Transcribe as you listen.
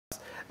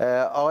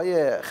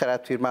آقای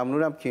خردپیر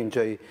ممنونم که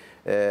اینجایی.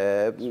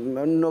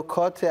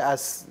 نکات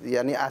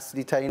یعنی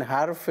اصلی ترین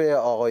حرف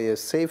آقای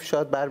سیف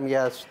شاید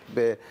برمیگشت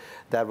به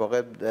در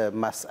واقع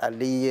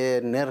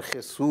مسئله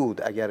نرخ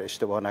سود، اگر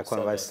اشتباه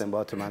نکنم و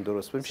استنباط من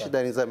درست باشه.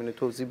 در این زمینه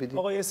توضیح بدید.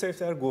 آقای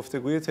سیف در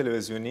گفتگوی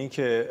تلویزیونی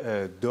که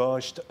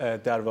داشت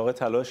در واقع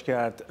تلاش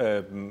کرد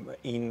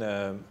این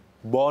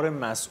بار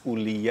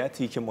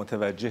مسئولیتی که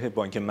متوجه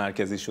بانک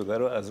مرکزی شده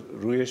رو از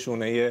روی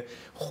شونه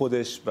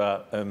خودش و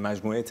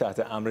مجموعه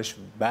تحت امرش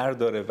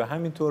برداره و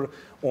همینطور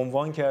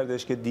عنوان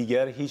کردش که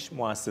دیگر هیچ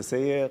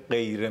مؤسسه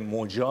غیر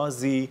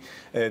مجازی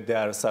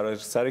در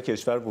سراسر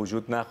کشور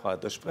وجود نخواهد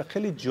داشت. و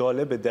خیلی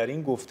جالبه در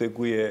این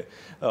گفتگوی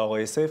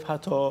آقای سیف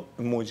حتی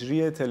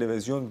مجری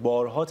تلویزیون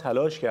بارها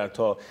تلاش کرد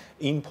تا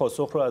این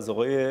پاسخ رو از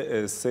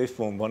آقای سیف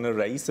به عنوان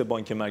رئیس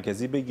بانک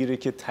مرکزی بگیره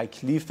که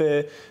تکلیف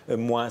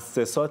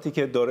مؤسساتی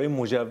که دارای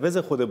مجوز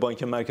خود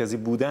بانک مرکزی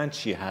بودن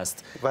چی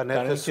هست و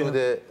نرخ سود.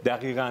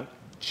 دقیقاً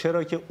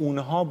چرا که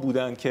اونها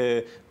بودن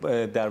که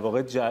در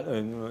واقع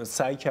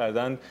سعی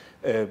کردن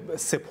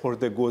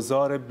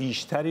سپرده‌گذار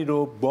بیشتری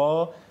رو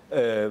با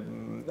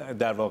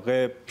در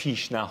واقع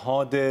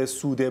پیشنهاد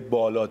سود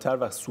بالاتر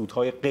و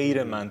سودهای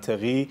غیر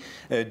منطقی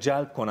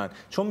جلب کنند.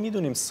 چون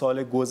میدونیم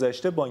سال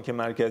گذشته بانک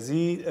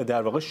مرکزی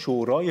در واقع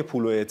شورای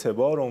پول و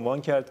اعتبار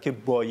عنوان کرد که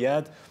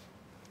باید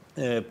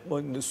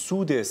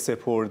سود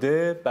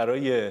سپرده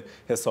برای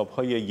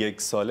حساب‌های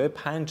یک ساله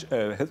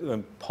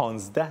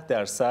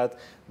 15%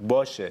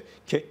 باشه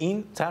که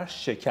این طرح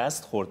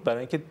شکست خورد، برای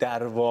اینکه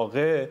در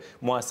واقع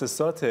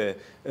مؤسسات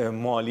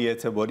مالی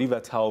اعتباری و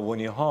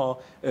تعاونی ها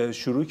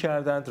شروع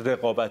کردند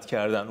رقابت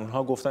کردن.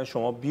 اونها گفتن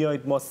شما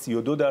بیایید ما 32%، 42%.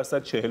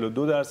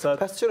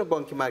 پس چرا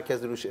بانک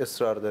مرکزی روش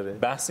اصرار داره؟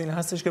 بحث این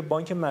هستش که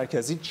بانک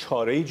مرکزی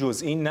چاره‌ای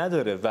جز این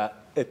نداره و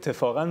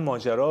اتفاقا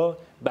ماجرا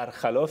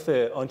برخلاف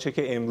آنچه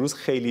که امروز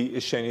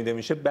خیلی شنیده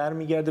میشه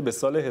برمیگرده به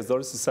سال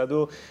 1300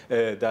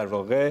 در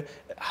واقع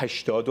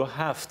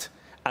 87.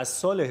 از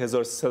سال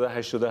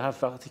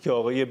 1387 وقتی که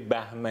آقای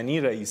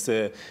بهمنی رئیس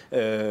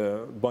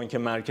بانک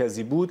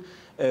مرکزی بود،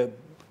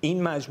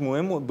 این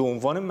مجموعه به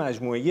عنوان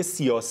مجموعه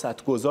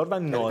سیاستگزار و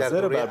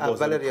ناظر بر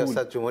بازار اول پول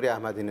ریاست جمهوری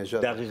احمدی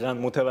نژاد دقیقاً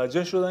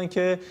متوجه شدن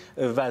که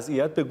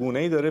وضعیت به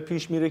گونه‌ای داره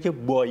پیش میره که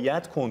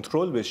باید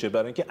کنترل بشه،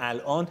 برای اینکه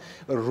الان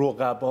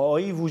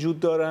رقبایی وجود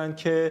دارن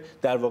که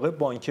در واقع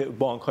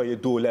بانک‌های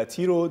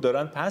دولتی رو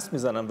دارن پس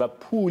میزنن و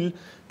پول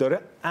داره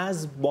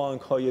از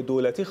بانک‌های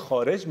دولتی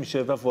خارج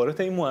میشه و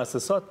وارد این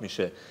مؤسسات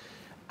میشه.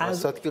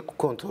 مؤسساتی که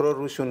کنترل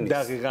روشون نیست.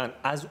 دقیقاً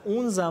از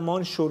اون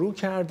زمان شروع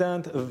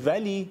کردند،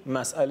 ولی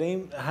مسئله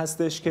این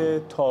هستش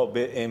که تا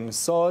به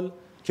امسال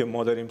که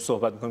ما داریم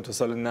صحبت می‌کنیم تا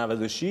سال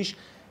 96،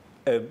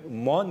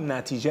 ما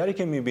نتیجه‌ای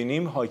که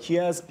می‌بینیم حاکی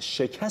از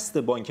شکست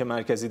بانک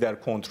مرکزی در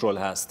کنترل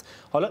هست.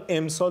 حالا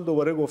امسال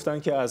دوباره گفتن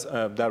که از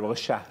در واقع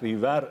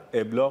شهریور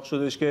ابلاغ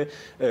شدش که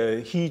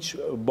هیچ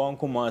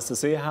بانک و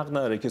مؤسسه حق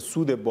نداره که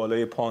سود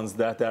بالای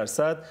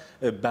 15%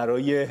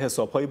 برای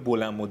حساب‌های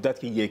بلند مدت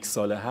که یک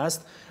ساله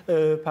هست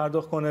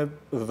پرداخت کنه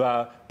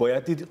و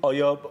باید دید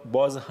آیا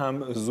باز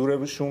هم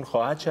زورشون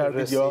خواهد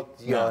چربید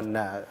یا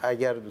نه.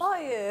 اگر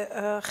آقای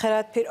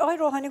خردپیر، آقای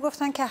روحانی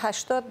گفتن که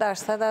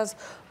 80% از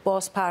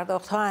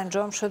بازپرداخت‌ها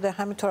انجام شده،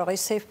 همینطور آقای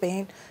سیف به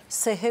این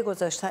صحه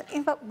گذاشتن.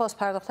 این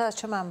بازپرداخت‌ها از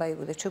چه منبعی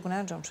بوده؟ چگونه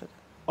انجام شده؟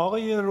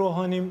 آقای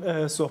روحانی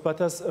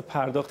صحبت از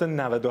پرداخت 98%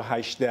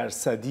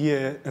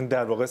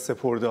 در واقع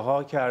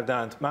سپرده‌ها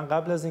کردند. من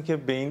قبل از اینکه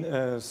به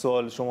این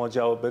سوال شما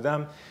جواب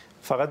بدم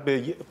فقط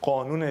به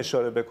قانون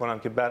اشاره بکنم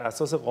که بر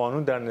اساس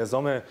قانون در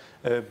نظام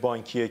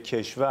بانکی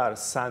کشور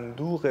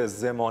صندوق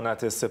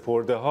ضمانت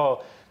سپرده‌ها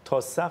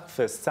تا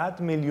سقف 100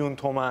 میلیون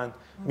تومان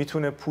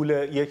میتونه پول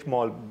یک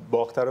مال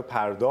باخته رو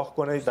پرداخت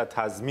کنه و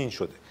تضمین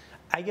شده.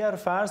 اگر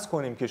فرض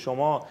کنیم که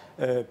شما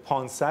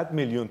 500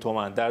 میلیون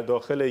تومان در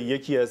داخل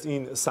یکی از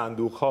این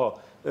صندوق‌ها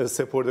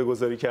سپرده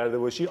گذاری کرده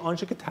باشی،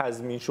 آنچه که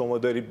تضمین شما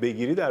دارید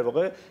بگیری در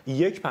واقع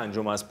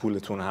 1/5 از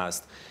پولتون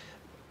هست.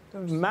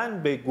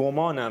 من به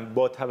گمانم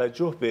با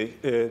توجه به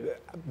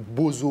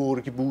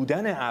بزرگ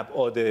بودن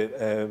ابعاد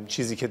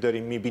چیزی که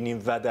داریم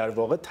میبینیم و در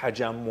واقع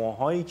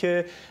تجمع‌هایی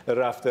که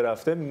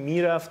رفته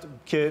میرفت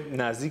که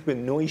نزدیک به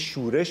نوعی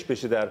شورش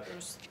بشه در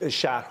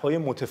شهرهای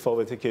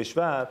متفاوت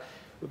کشور،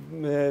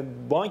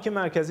 بانک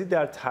مرکزی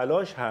در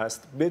تلاش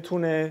هست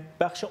بتونه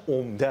بخش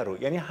عمده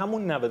رو، یعنی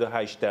همون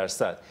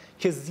 98%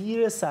 که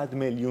زیر 100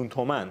 میلیون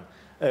تومان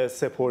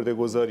سپرده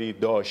گذاری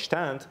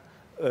داشتند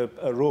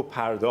رو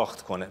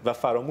پرداخت کنه. و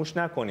فراموش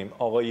نکنیم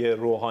آقای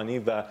روحانی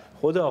و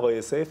خود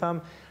آقای سیف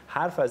هم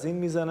حرف از این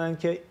میزنن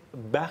که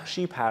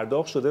بخشی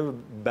پرداخت شده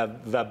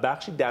و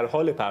بخشی در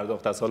حال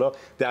پرداخت است. حالا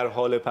در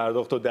حال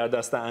پرداخت و در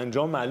دست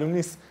انجام معلوم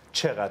نیست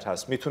چقدر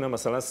هست، میتونه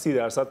مثلا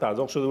 30%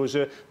 پرداخت شده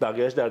باشه،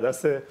 بقیهش در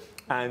دست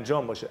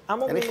انجام باشه.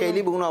 اما یعنی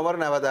خیلی به اون آمار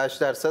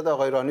 98%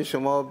 آقای رانی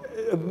شما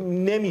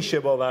نمیشه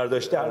باور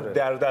داشت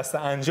در دست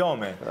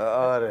انجامه.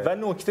 آره. و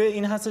نکته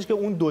این هستش که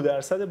اون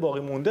 2% باقی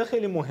مونده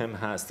خیلی مهم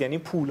هست، یعنی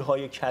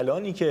پولهای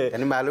کلانی که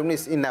یعنی معلوم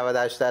نیست این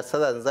 98%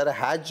 از نظر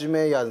حجم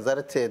یا از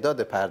نظر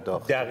تعداد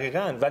پرداخت.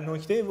 دقیقاً. و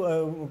نکته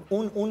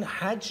اون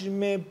حجم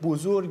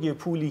بزرگ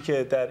پولی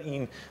که در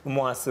این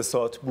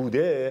مؤسسات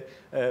بوده،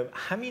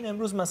 همین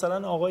امروز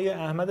مثلا آقای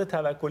احمد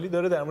توکلی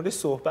داره در مورد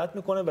صحبت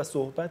میکنه و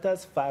صحبت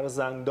از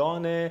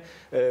فرزندان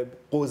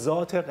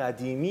قضات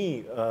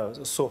قدیمی،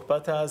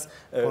 صحبت از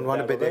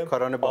عنوان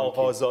بدهکاران بانکی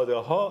آقازاده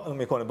ها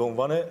میکنه به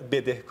عنوان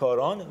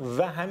بدهکاران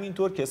و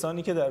همینطور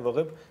کسانی که در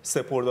واقع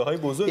سپرده های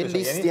بزرگ داشتن.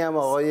 لیستی هم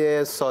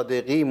آقای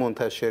صادقی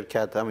منتشر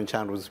کرد همین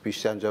چند روز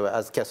پیش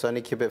از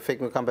کسانی که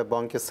فکر میکنم به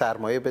بانک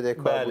سرمایه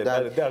بدهکار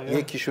بودن.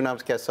 یکیشون هم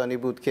کسانی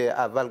بود که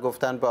اول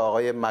گفتن به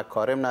آقای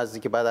مکارم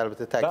نزدیک، بعد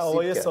البته تکذیب کرد.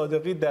 آقای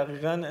صادقی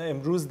دقیقاً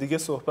امروز دیگه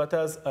صحبت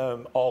از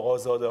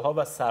آقازاده ها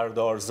و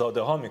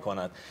سردارزاده ها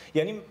میکنند.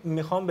 یعنی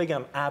میخوام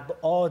بگم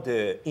ابعاد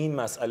این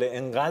مسئله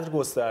انقدر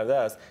گسترده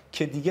است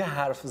که دیگه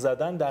حرف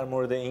زدن در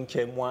مورد این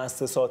که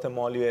مؤسسات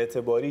مالی و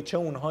اعتباری، چه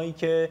اونهایی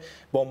که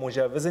با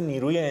مجوز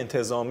نیروی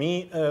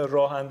انتظامی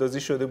راه اندازی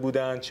شده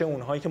بودند، چه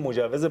اونهایی که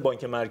مجوز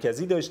بانک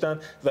مرکزی داشتن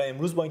و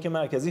امروز بانک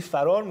مرکزی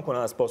فرار میکنه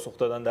از پاسخ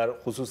دادن در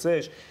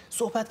خصوصش،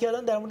 صحبت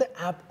کردن در مورد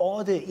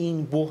ابعاد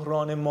این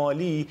بحران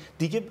مالی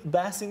دیگه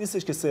بحثی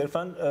نیستش که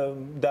صرفاً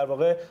در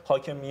واقع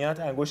حاکمیت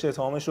انگشت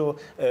اتهامش رو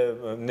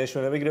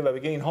نشونه بگیره و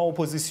بگه اینها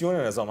اپوزیسیون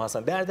نظام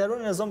هستن. در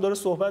درون نظام داره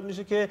صحبت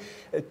میشه که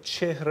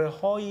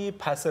چهره‌های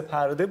پس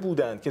پرده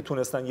بودند که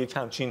تونستن یک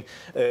همچین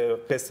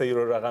قصه ای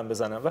رو رقم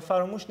بزنن. و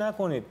فراموش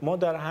نکنید ما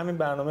در همین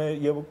برنامه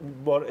یه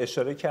بار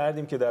اشاره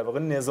کردیم که در واقع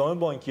نظام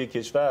بانکی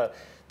کشور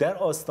در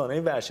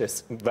آستانه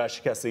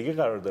ورشکستگی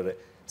قرار داره.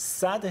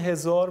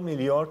 100,000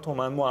 میلیارد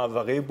تومان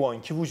معوقه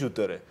بانکی وجود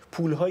داره،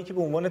 پول‌هایی که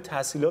به عنوان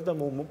تسهیلات و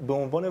به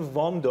عنوان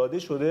وام داده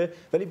شده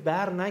ولی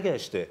بر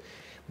نگشته.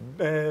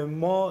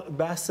 ما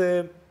بحث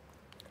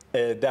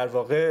در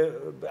واقع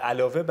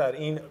علاوه بر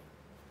این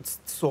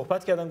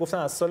صحبت کردن، گفتن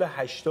از سال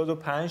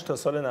 85 تا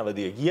سال 91،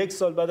 یک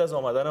سال بعد از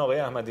آمدن آقای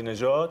احمدی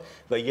نژاد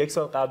و یک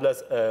سال قبل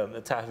از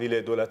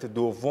تحویل دولت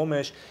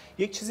دومش،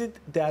 یک چیزی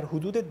در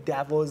حدود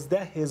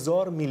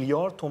 12,000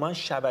 میلیارد تومان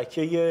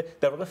شبکه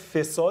در واقع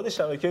فساد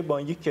شبکه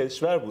بانکی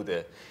کشور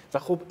بوده و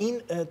خب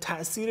این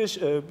تاثیرش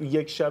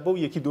یک شبه و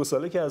یکی دو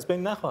ساله که از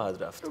بین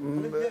نخواهد رفت.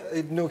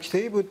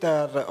 نکته‌ای بود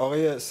در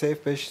آقای سیف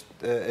بهش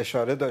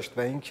اشاره داشت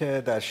و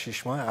اینکه در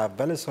 6 ماه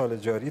اول سال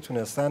جاری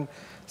تونستن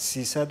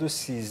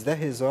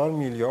 313,000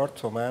 میلیارد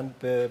تومان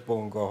به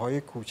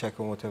بنگاه‌های کوچک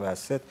و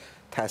متوسط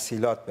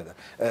تسهیلات بدن،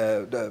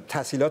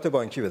 تسهیلات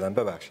بانکی بدن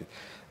ببخشید.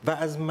 و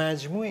از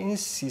مجموع این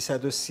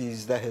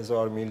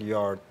 313,000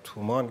 میلیارد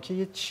تومان که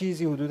یه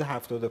چیزی حدود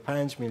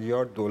 75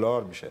 میلیارد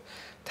دلار میشه،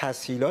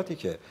 تسهیلاتی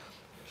که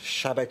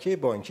شبکه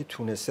بانکی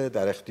تونسته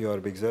در اختیار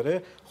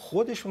بگذاره،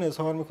 خودشون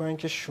اظهار میکنن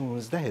که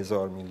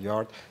 16,000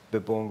 میلیارد به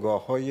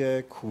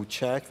بنگاه‌های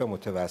کوچک و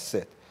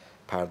متوسط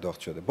پرداخت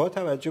شده. با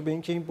توجه به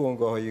اینکه این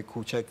بنگاه‌های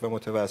کوچک و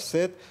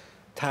متوسط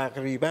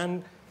تقریباً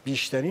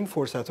بیشترین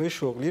فرصت‌های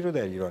شغلی رو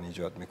در ایران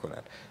ایجاد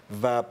میکنن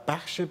و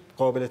بخش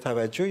قابل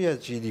توجهی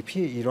از GDP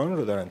ایران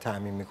رو دارن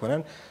تأمین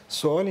میکنن،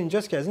 سوال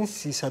اینجاست که از این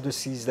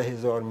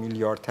 313,000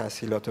 میلیارد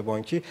تسهیلات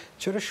بانکی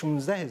چرا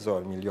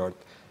 16,000 میلیارد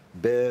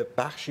به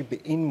بخشی به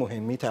این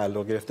مهمی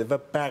تعلق گرفته و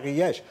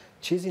بقیهش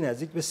چیزی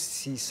نزدیک به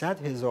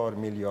 300,000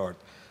 میلیارد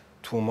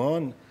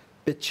تومان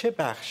به چه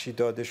بخشی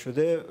داده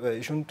شده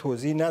ایشون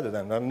توضیح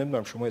ندادن. من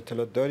نمیدونم شما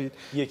اطلاع دارید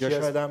یا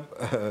شاید هم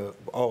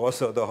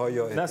آقازاده ها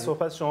یا نه.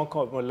 صحبت شما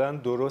کاملا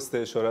درست،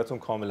 اشارتون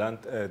کاملا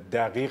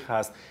دقیق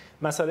هست.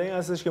 مسئله این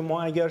هستش که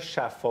ما اگر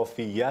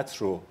شفافیت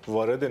رو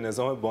وارد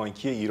نظام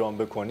بانکی ایران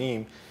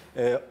بکنیم،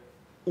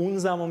 اون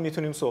زمان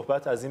میتونیم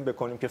صحبت از این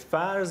بکنیم که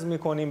فرض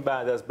میکنیم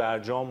بعد از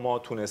برجام ما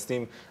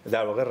تونستیم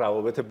در واقع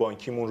روابط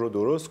بانکیمون رو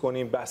درست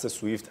کنیم، بحث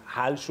سویفت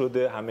حل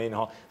شده، همه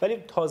اینها. ولی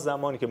تا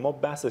زمانی که ما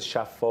بحث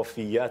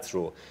شفافیت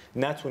رو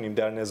نتونیم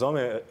در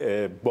نظام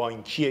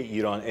بانکی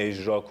ایران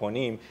اجرا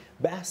کنیم،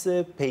 بحث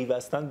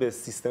پیوستن به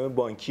سیستم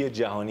بانکی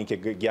جهانی که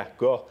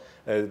گهگاه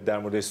در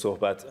موردش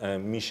صحبت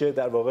میشه،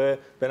 در واقع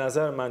به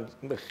نظر من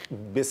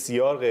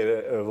بسیار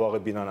غیر واقع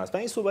بینانه است. و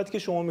این صحبتی که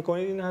شما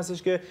میکنید این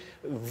هستش که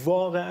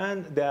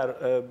واقعا در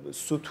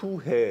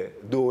سطوح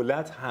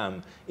دولت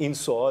هم این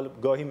سوال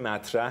گاهی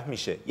مطرح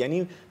میشه.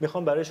 یعنی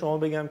میخوام برای شما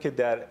بگم که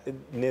در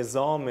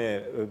نظام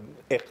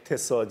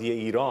اقتصادی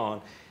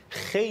ایران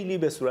خیلی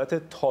به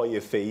صورت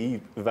طایفه‌ای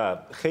و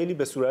خیلی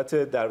به صورت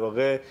در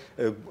واقع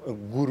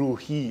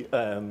گروهی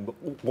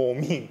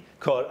قومی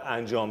کار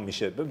انجام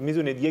میشه.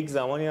 میدونید یک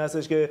زمانی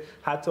هستش که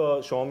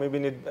حتی شما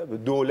میبینید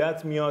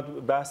دولت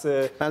میاد بحث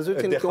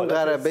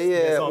دخالت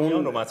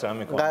نظامیان رو مطرح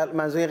میکنه.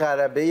 منظور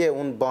غربه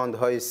اون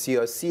باندهای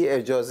سیاسی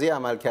اجازه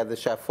عملکرد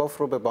شفاف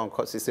رو به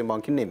بانک سیستم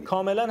بانکی نمیده.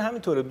 کاملا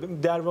همینطوره،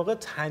 در واقع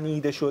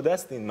تنیده شده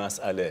است این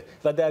مسئله.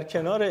 و در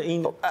کنار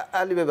این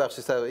علی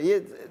ببخشید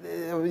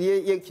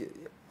یک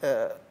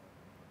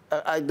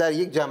در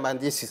یک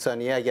جنبندی 30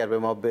 ثانیه اگر به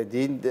ما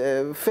بدین،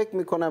 فکر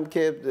میکنم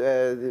که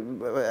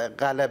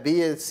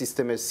غلبه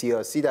سیستم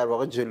سیاسی در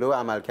واقع جلو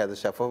عملکرد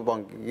شفاف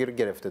بانکگیر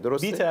گرفته،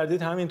 درسته؟ بی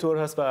تردید همینطور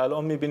هست و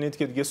الان میبینید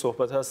که دیگه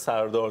صحبت از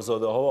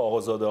سردارزاده ها و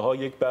آقازاده ها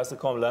یک بحث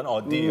کاملا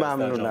عادی است.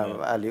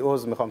 ممنونم علی،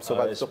 عذر میخوام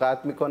صحبتتو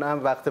قطع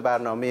میکنم. وقت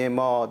برنامه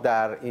ما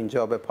در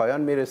اینجا به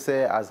پایان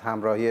میرسه. از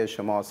همراهی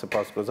شما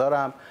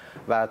سپاسگزارم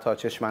و تا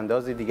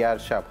چشماندازی دیگر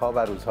شبها و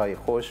روزهای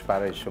خوش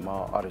برای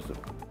شما آرزو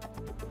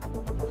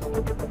میکنم.